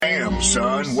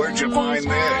son, where'd you find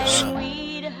this?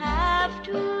 We'd have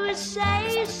to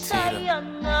say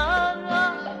Sayanora.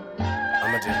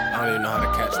 I don't even know how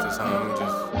to catch this, huh?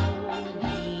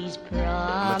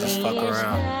 I'ma just fuck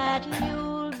around.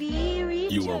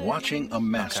 You are watching a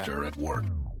master at work.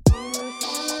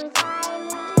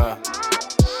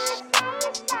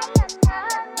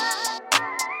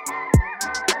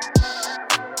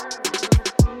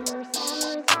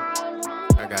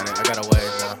 I got it. I got a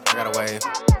wave now. I got a wave.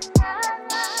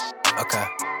 Okay.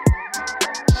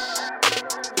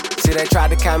 See, they tried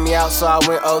to count me out, so I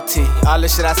went OT. All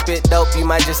this shit I spit dope, you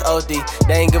might just OD.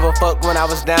 They ain't give a fuck when I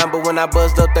was down, but when I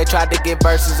buzzed up, they tried to get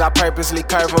verses. I purposely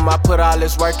curve them, I put all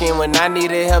this work in. When I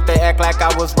needed help, they act like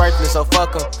I was worthless, so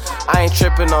fuck them. I ain't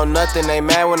tripping on nothing, they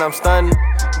mad when I'm stunning.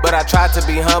 But I tried to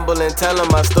be humble and tell them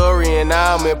my story, and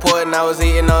now I'm important. I was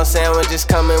eating on sandwiches,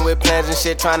 coming with plans and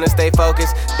shit, trying to stay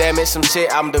focused. Damn it, some shit,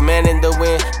 I'm demanding the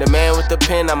win. The man with the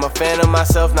pen, I'm a fan of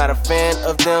myself, not a fan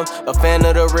of them. A fan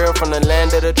of the real, from the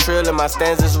land of the trill, and my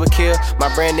stanzas would kill. My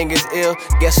branding is ill,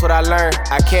 guess what I learned?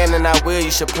 I can and I will,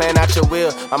 you should plan out your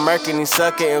will. I'm murking these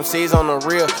sucker MCs on the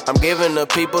real. I'm giving the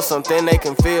people something they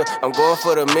can feel. I'm going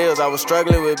for the meals, I was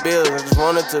struggling with bills. I just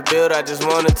wanted to build, I just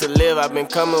wanted to live. I've been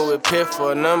coming with piff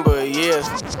for a number of years.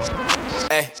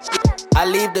 Hey, I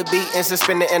leave the beat and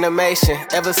suspend the animation.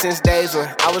 Ever since days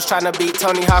when I was trying to beat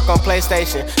Tony Hawk on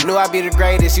PlayStation. Knew I'd be the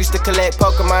greatest, used to collect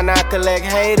Pokemon, now I collect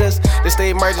haters. This the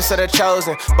emergence of the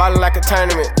chosen, ballin' like a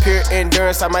tournament. Pure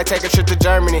endurance, I might take a trip to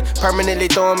Germany. Permanently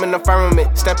throw them in the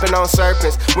firmament, stepping on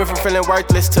serpents. Went from feeling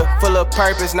worthless to full of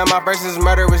purpose. Now my verse is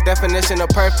murderous, definition of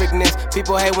perfectness.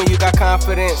 People hate when you got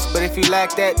confidence, but if you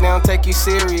lack that, they don't take you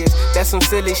serious. That's some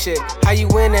silly shit, how you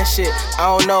win that shit? I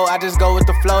don't know, I just go with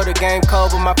the flow. The game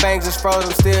cold, but my fangs is frozen.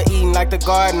 I'm still eating like the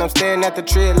garden, I'm staring at the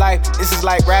tree of life. This is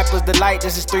like rappers delight,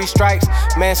 this is 3 strikes.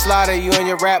 Manslaughter, you and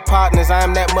your rap partners. I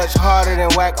am that much harder than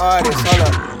whack artists. Hold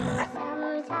up.